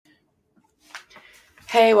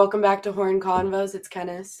Hey, welcome back to Horn Convos. It's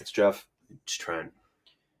Kenneth. It's Jeff. It's Trent.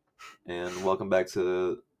 And welcome back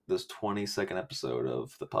to this 22nd episode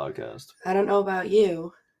of the podcast. I don't know about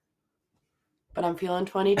you, but I'm feeling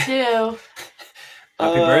 22. Happy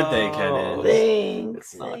birthday, Kenneth.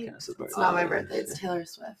 Thanks. It's not Kenneth's birthday. It's not my birthday. It's Taylor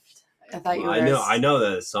Swift. I thought you were. I know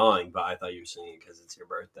the song, but I thought you were singing because it's your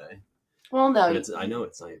birthday. Well, no. But I know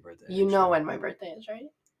it's not your birthday. You know when my birthday is, right?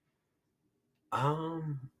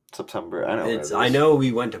 September. I know. I know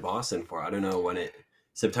we went to Boston for. I don't know when it.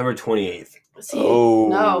 September 28th. See, Oh.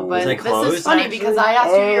 no, but Is it this close, is funny actually? because I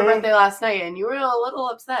asked you your birthday last night, and you were a little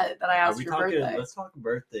upset that I Are asked we your talking? birthday. Let's talk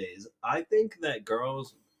birthdays. I think that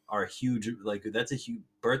girls are huge. Like that's a huge.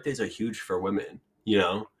 Birthdays are huge for women. You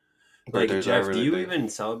know. Like Birthdays Jeff, are really do you big. even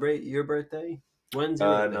celebrate your birthday? When's your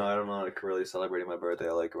birthday? No, I don't like really celebrating my birthday.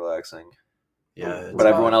 I like relaxing. Yeah, But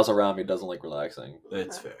everyone else around me doesn't like relaxing.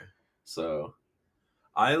 that's fair. So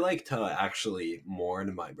I like to actually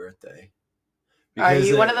mourn my birthday. Are Because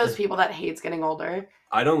you one of those people that hates getting older?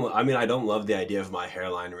 I don't love the idea of my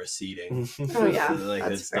hairline receding. Oh, yeah, Like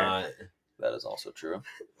that's it's fair. not. that is also true.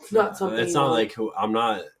 It's not something. It's you not want. like I'm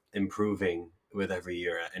not improving with every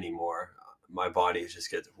year anymore. My body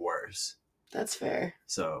just gets worse. That's fair.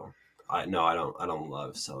 So I don't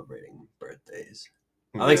love celebrating birthdays.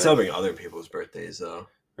 I like Yeah. celebrating other people's birthdays though.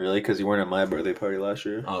 Really? Because you weren't at my birthday party last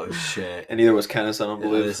year? Oh shit. And neither was Kenneth, I don't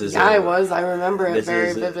believe. This is Yeah, I was. I remember it this very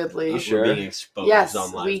is- vividly. we're sure? being exposed Yes,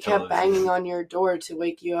 on live we kept television. banging on your door to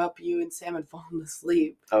wake you up. You and Sam had fallen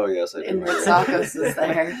asleep. Oh, yes, I do. And remember. Nick Sakos was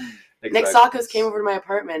there. Nick Sakos came over to my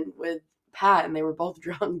apartment with Pat, and they were both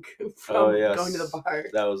drunk from Oh, yes. going to the bar.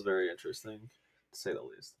 That was very interesting, to say the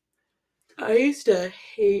least. I used to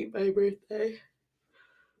hate my birthday.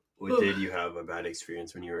 Did you have a bad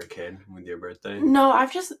experience when you were a kid with your birthday? No,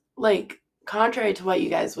 I've just, contrary to what you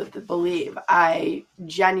guys would believe, I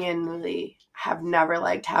genuinely have never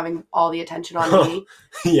liked having all the attention on me.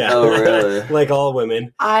 Yeah. Oh, really? Like all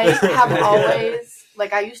women. I have always,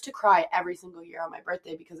 I used to cry every single year on my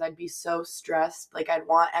birthday because I'd be so stressed. I'd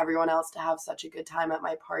want everyone else to have such a good time at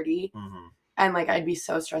my party. Mm-hmm. And, I'd be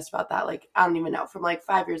so stressed about that. I don't even know. From,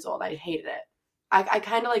 5 years old, I hated it. I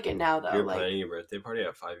kind of like it now, though. You're planning your birthday party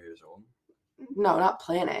at 5 years old? No, not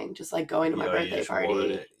planning. Just, going to my You birthday just party.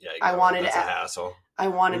 wanted it. Yeah, I wanted that's it a hassle. I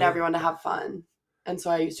wanted Mhm. everyone to have fun. And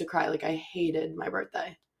so I used to cry. I hated my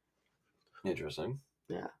birthday. Interesting.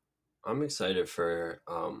 I'm excited for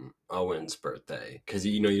Owen's birthday because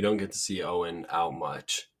you don't get to see Owen out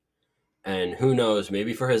much, and who knows,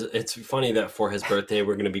 maybe for his. It's funny that for his birthday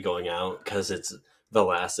we're gonna be going out because it's the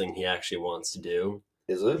last thing he actually wants to do.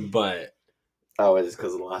 Is it? But Oh, it's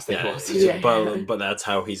because of the last thing yeah, I watched. Yeah. but that's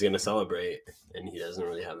how he's gonna celebrate, and he doesn't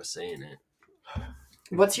really have a say in it.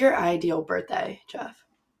 What's your ideal birthday, Jeff?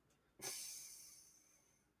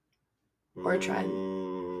 Or Trent.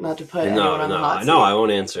 Not to put anyone on the hot seat. I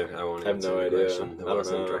won't answer. I won't I have answer no the idea. question. That I don't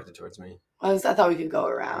wasn't know. directed towards me. I thought we could go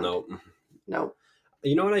around. Nope. Nope.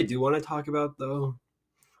 You know what I do want to talk about though?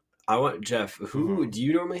 I want Jeff. Who do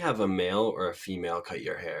you normally have a male or a female cut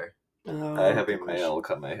your hair? Oh, I have a good question. male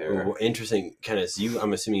cut my hair. Oh, interesting, Kenneth.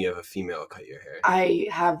 I'm assuming you have a female cut your hair. I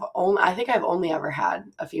think I've only ever had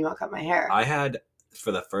a female cut my hair. I had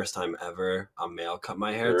for the first time ever a male cut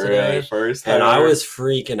my hair Really? today, First and time I ever? was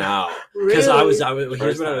freaking out because I was. Here's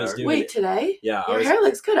First what I was time. doing. Wait, today? Yeah, Your hair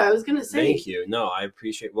looks good. I was gonna say. Thank you. No, I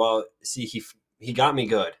appreciate. Well, see, he got me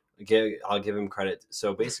good. I'll give him credit.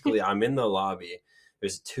 So basically, I'm in the lobby.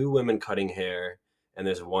 There's two women cutting hair, and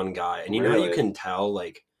there's one guy. And you know how you Really? can tell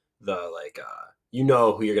you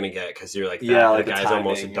know who you're gonna get because you're like, Yeah, the like the guy's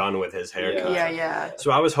almost timing. done with his haircut. Yeah.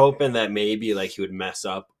 So I was hoping that maybe he would mess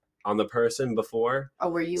up on the person before. Oh,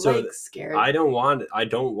 were you So scared? I don't want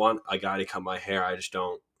a guy to cut my hair. I just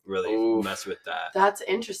don't really Oof. mess with that. That's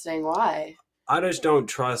interesting. Why? I just don't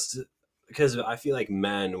trust because I feel like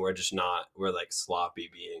men we're sloppy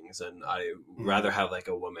beings, and I rather have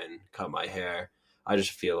a woman cut my hair. I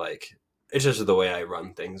just feel like it's just the way I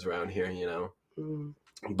run things around here, Mm.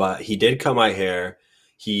 But he did cut my hair.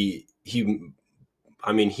 He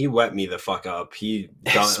wet me the fuck up. He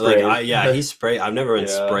done Sprayed. he sprayed. I've never been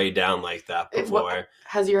Yeah. sprayed down like that before.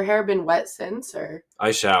 Has your hair been wet since, or?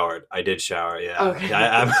 I showered. I did shower. Yeah. Okay.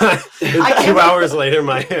 I 2 hours later,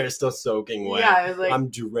 my hair is still soaking wet. Yeah, I was like, I'm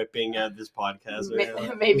dripping at this podcast right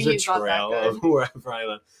now. maybe There's he's not that good. of wherever I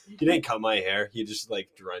live. He didn't cut my hair. He just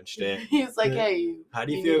drenched it. He's like, Yeah. hey. How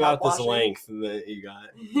do you you feel need about help this washing? length that you got?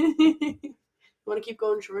 You want to keep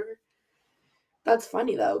going shorter? That's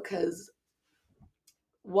funny though, because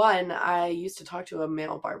one, I used to talk to a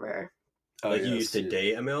male barber. Oh, You yes, used to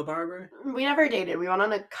date a male barber? We never dated. We went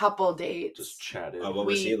on a couple dates. Just chatted. Oh, what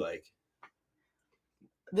was We- he like?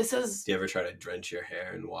 This is Do you ever try to drench your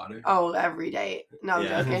hair in water? every day. No, I'm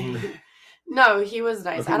Yeah. joking. No, he was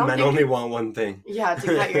nice. I don't Men think only want one thing. Yeah, to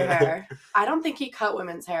cut your hair. I don't think he cut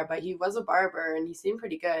women's hair, but he was a barber and he seemed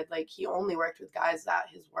pretty good. Like, he only worked with guys at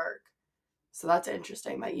his work. So that's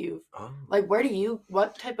interesting that you've like,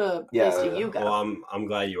 what type of place do you go? Well, I'm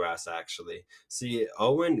glad you asked, actually. See,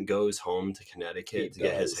 Owen goes home to Connecticut to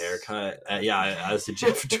get his hair cut. As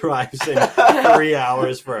Jeff drives in 3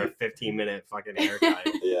 hours for a 15-minute fucking haircut.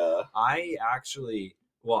 Yeah. I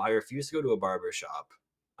refuse to go to a barber shop.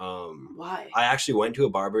 Why? I actually went to a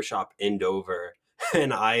barber shop in Dover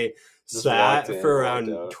and I Just sat walked in, for walked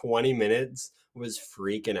around out. 20 minutes, was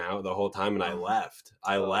freaking out the whole time, and I left.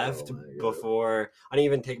 I left my God. before I didn't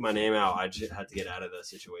even take my name out. I just had to get out of the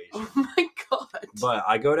situation. Oh my god. But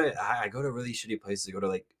I go to really shitty places. I go to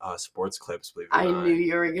like Sports Clips, believe it or I not. knew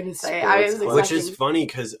you were gonna say. Sports I was Clips. Which is expecting- funny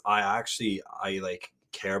because I like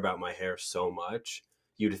care about my hair so much.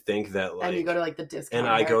 You'd think that like, and you go to like the discount. and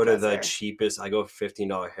I go to the hairdresser. cheapest. I go $15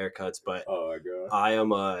 haircuts, but Oh my god. I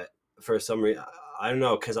am for some reason, I don't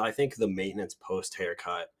know, because I think the maintenance post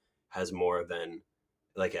haircut has more than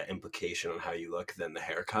like an implication on how you look than the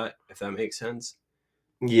haircut, if that makes sense.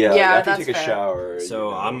 Yeah, Yeah, after you that's take a fair. shower.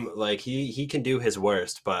 So I'm like, he can do his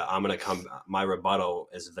worst, but I'm gonna come. My rebuttal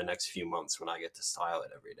is the next few months when I get to style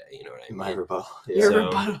it every day. You know what I mean? my rebuttal. Your So-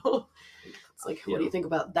 rebuttal. It's like, what do you think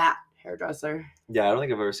about that hairdresser? Yeah, I don't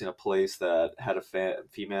think I've ever seen a place that had a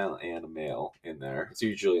female and a male in there. It's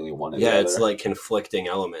usually only one. Yeah, it's like conflicting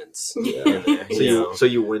elements. Yeah. In there, So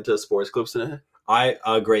you went to Sports Clips today?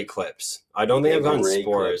 Great Clips. I don't think I've gone Great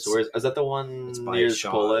sports. Clips. Is that the one It's by near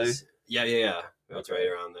Chipotle? Shaw's. Yeah. That's Okay. right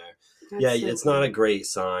around there. That's Yeah, so it's not a cool. great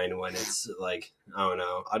sign when it's like, I don't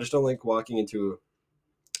know. I just don't like walking into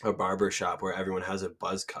a barber shop where everyone has a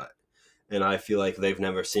buzz cut. And I feel like they've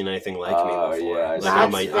never seen anything like me Oh, before. yeah, I like see.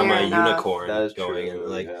 I'm That's a fair enough. unicorn That is going true. in.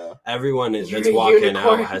 Like yeah. everyone You're that's a walking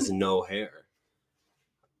unicorn. out has no hair.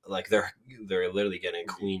 Like they're literally getting a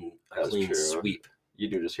clean That's true. sweep. You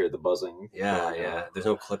do just hear the buzzing. Yeah, going yeah. on. There's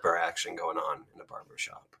no clipper action going on in a barber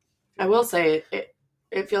shop. I will say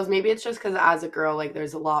it feels, maybe it's just because as a girl, like,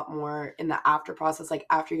 there's a lot more in the after process. Like,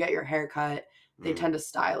 after you get your hair cut, they Mm. tend to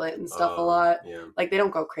style it and stuff a lot. Yeah. Like, they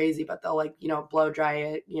don't go crazy, but they'll, like, blow dry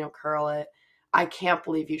it, curl it. I can't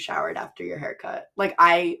believe you showered after your haircut. Like,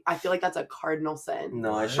 I feel like that's a cardinal sin.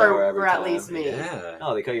 No, I For- shower every for time. at least me. Yeah.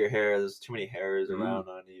 No, they cut your hair. There's too many hairs Mm. around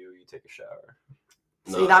on you. You take a shower.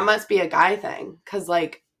 See, that must be a guy thing. Because,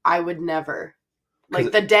 like, I would never. Like,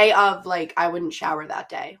 'Cause- the day of, like, I wouldn't shower that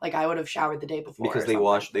day. Like, I would have showered the day before. Because or they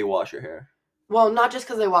something. wash your hair. Well, not just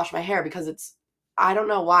because they wash my hair, because it's, I don't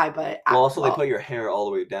know why, but Well, also they put your hair all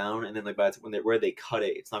the way down, and then like by the when where they cut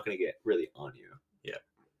it, it's not gonna get really on you.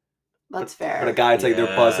 that's fair. But a guy, it's like they're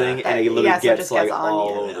Yeah. buzzing, and it literally Yeah, so it gets just like gets on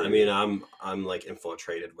all you. over. I mean, I'm like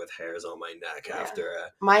infiltrated with hairs on my neck Yeah. after.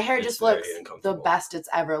 My hair It's just very looks the uncomfortable. best it's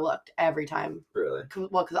ever looked every time. really.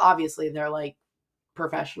 Well, because obviously they're like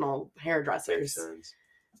professional Makes hairdressers, sense.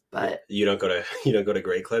 but You don't go to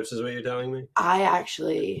Great Clips, is what you're telling me? I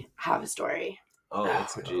actually have a story. Oh,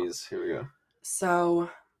 let's go. Jeez, here we go. So,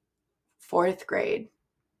 4th grade,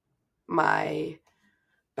 my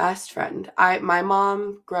best friend, my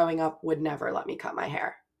mom growing up would never let me cut my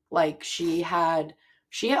hair. Like, she has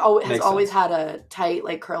Makes always sense. had a tight,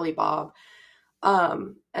 like, curly bob.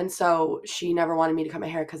 And so she never wanted me to cut my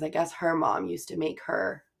hair because I guess her mom used to make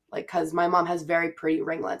her, like, because my mom has very pretty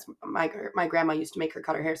ringlets. My grandma used to make her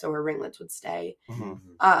cut her hair so her ringlets would stay.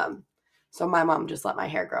 Mhm. So my mom just let my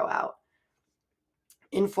hair grow out.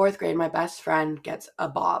 In 4th grade, my best friend gets a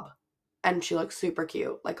bob, and she looks super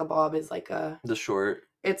cute. Like, a bob is like The short.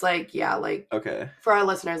 it's like, yeah, like, Okay. for our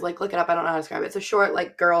listeners, like, look it up. I don't know how to describe it. It's a short,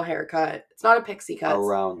 like, girl haircut. It's not a pixie cut.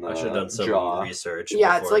 Around the I should have done some jaw. research.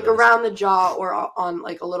 Yeah, it's before like this. around the jaw or on,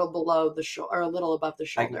 like, a little below the shoulder, or a little above the I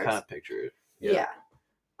shoulders. can kind of picture it. Yeah.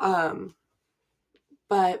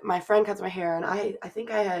 But my friend cuts my hair, and I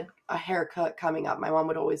think I had a haircut coming up. My mom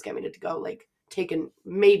would always get me to go, like, take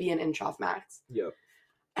maybe an inch off max. Yep.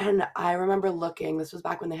 And I remember looking, this was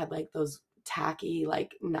back when they had, like, those tacky,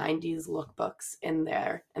 like, 90s lookbooks in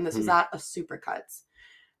there. And this was at a Supercuts.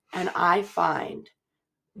 And I find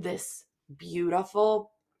this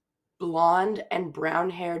beautiful blonde and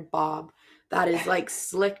brown-haired bob that is, like,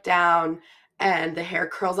 slicked down, and the hair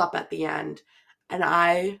curls up at the end. And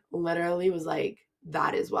I literally was like,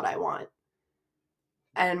 that is what I want.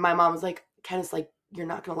 And my mom was like, Kenneth's like, you're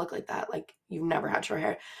not going to look like that. Like, you've never had short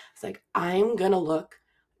hair. It's like, I'm going to look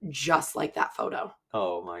just like that photo.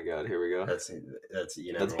 Oh my god, here we go. That's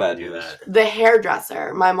you never That's want bad to do news. that. The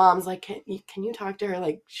hairdresser, my mom's like, can you talk to her?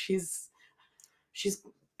 Like, she's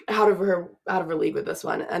out of her league with this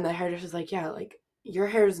one. And the hairdresser's like, yeah, like, your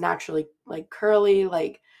hair is naturally like curly.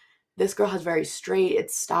 Like this girl has very straight.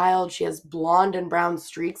 It's styled. She has blonde and brown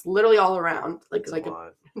streaks literally all around, like It's like a a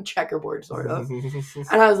lot. checkerboard sort of.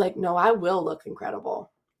 And I was like, no, I will look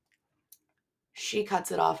incredible. She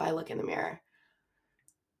cuts it off. I look in the mirror.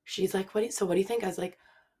 She's like, what do you think? I was like,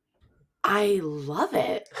 I love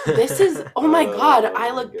it. This is, oh my God, Oh I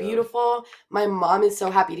my look God. beautiful. My mom is so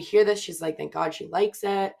happy to hear this. She's like, thank God she likes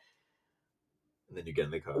it. And then you get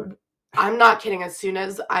in the car. I'm not kidding. As soon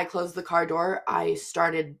as I closed the car door, I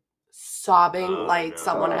started sobbing Oh, like no.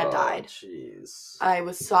 someone had died. Jeez. I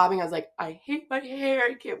was sobbing. I was like, I hate my hair.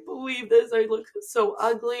 I can't believe this. I look so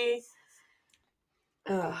ugly.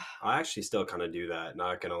 Ugh. I actually still kind of do that.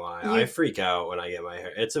 Not gonna lie, You- I freak out when I get my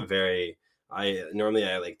hair. It's a very I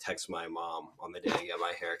like text my mom on the day I get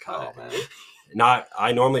my hair cut. Oh man.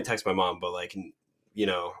 I normally text my mom, but like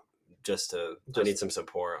just I need some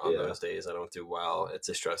support on yeah. those days. I don't do well. It's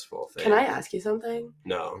a stressful thing. Can I ask you something?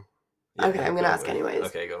 No. Okay, I'm gonna go ask for it. anyways.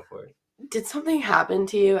 Okay, go for it. Did something happen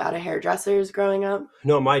to you at a hairdresser's growing up?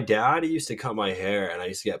 No, my dad used to cut my hair, and I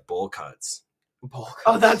used to get bowl cuts.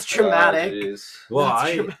 Oh, that's traumatic. jeez. Well,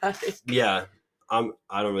 That's traumatic. yeah, I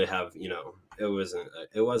don't really have, it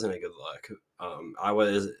wasn't a good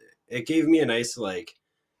look. It gave me a nice like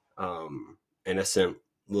innocent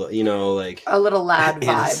look, like A little lad Innocent.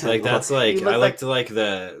 vibe. like that's like You look I liked like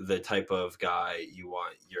the type of guy you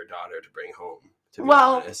want your daughter to bring home, to be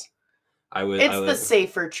Well, honest. It's the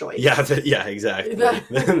safer choice. Yeah, yeah, exactly.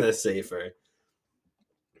 The safer.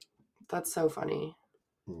 That's so funny.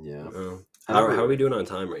 Yeah. How are we doing on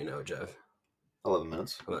time right now, Jeff? 11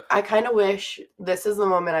 minutes. I kind of wish, this is the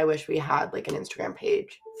moment I wish we had like an Instagram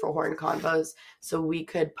page for Horn Convos so we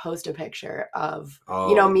could post a picture of,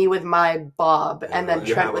 me with my bob and then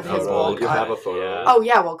You Trent have with a his photo. bowl You cut. have a photo. Yeah. Oh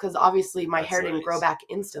yeah, well, because obviously my That's hair didn't grow nice. back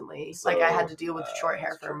instantly. Like I had to deal with short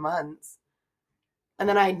hair that's for true. months. And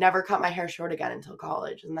then I never cut my hair short again until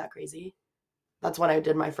college. Isn't that crazy? That's when I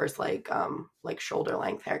did my first like shoulder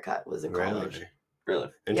length haircut was in college. Really?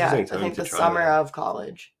 Yeah, I Interesting time think to the try summer that. of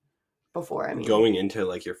college. Before, Going into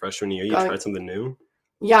like your freshman year, you Going- tried something new.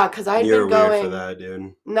 Yeah, because I'd You're been weird going. for that,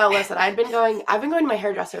 dude. No, listen, I've been going to my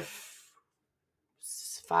hairdresser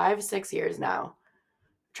 5-6 years now.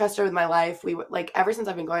 Trust her with my life. We like ever since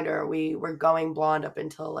I've been going to her, we were going blonde up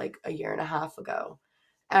until like a year and a half ago.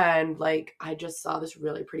 And like I just saw this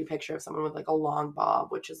really pretty picture of someone with like a long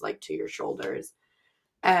bob, which is like to your shoulders.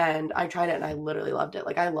 And I tried it and I literally loved it.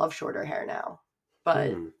 Like I love shorter hair now. But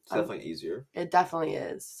It's definitely easier. it definitely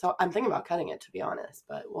is. So I'm thinking about cutting it, to be honest,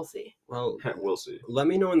 but we'll see. Well, We'll see. let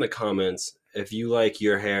me know in the comments if you like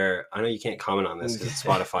your hair. I know you can't comment on this because it's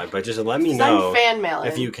Spotify, but just let me know Send fan mail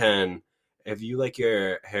if in. you can. If you like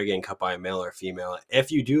your hair getting cut by a male or female.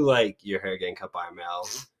 If you do like your hair getting cut by a male,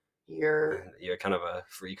 You're kind of a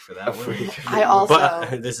freak for that one. I also-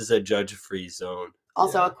 But this is a judge-free zone.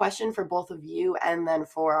 also Yeah. a question for both of you and then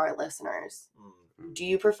for our listeners. Mm. Do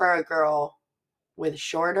you prefer a girl with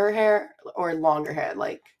shorter hair or longer hair?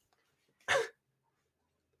 Like,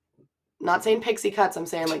 not saying pixie cuts, I'm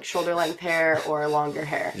saying like shoulder length hair or longer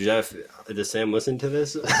hair. Jeff, does Sam listen to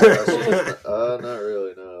this? Not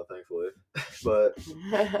really, no, thankfully. But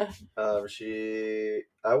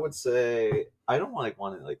I would say I don't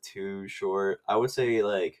want it like too short. I would say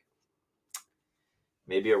like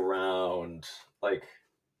maybe around like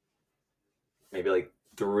maybe like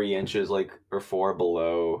 3 inches like or 4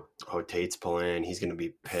 below. Oh, Tate's pulling. He's gonna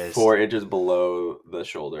be pissed. 4 inches below the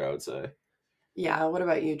shoulder, I would say. Yeah, what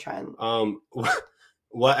about you, Trent?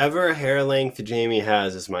 Whatever hair length Jamie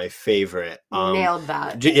has is my favorite. Nailed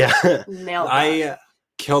that. Yeah, Nailed that. I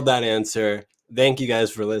killed that answer. Thank you guys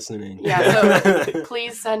for listening. Yeah, so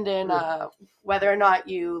please send in whether or not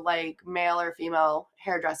you like male or female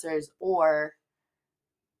hairdressers,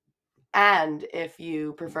 and if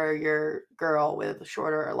you prefer your girl with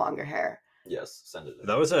shorter or longer hair. Yes, send it in.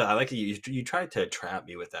 That was I like you tried to trap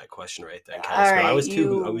me with that question right there, All Cass, but right, I was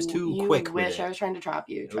too you quick wish with it. I was trying to trap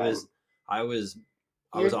you, It Trent. was I was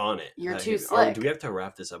You're- on it. you're Like, too slick. Do we have to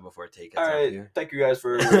wrap this up before Tate gets All up right, here? thank you guys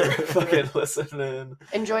for fucking listening.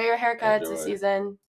 Enjoy your haircuts Enjoy. this season.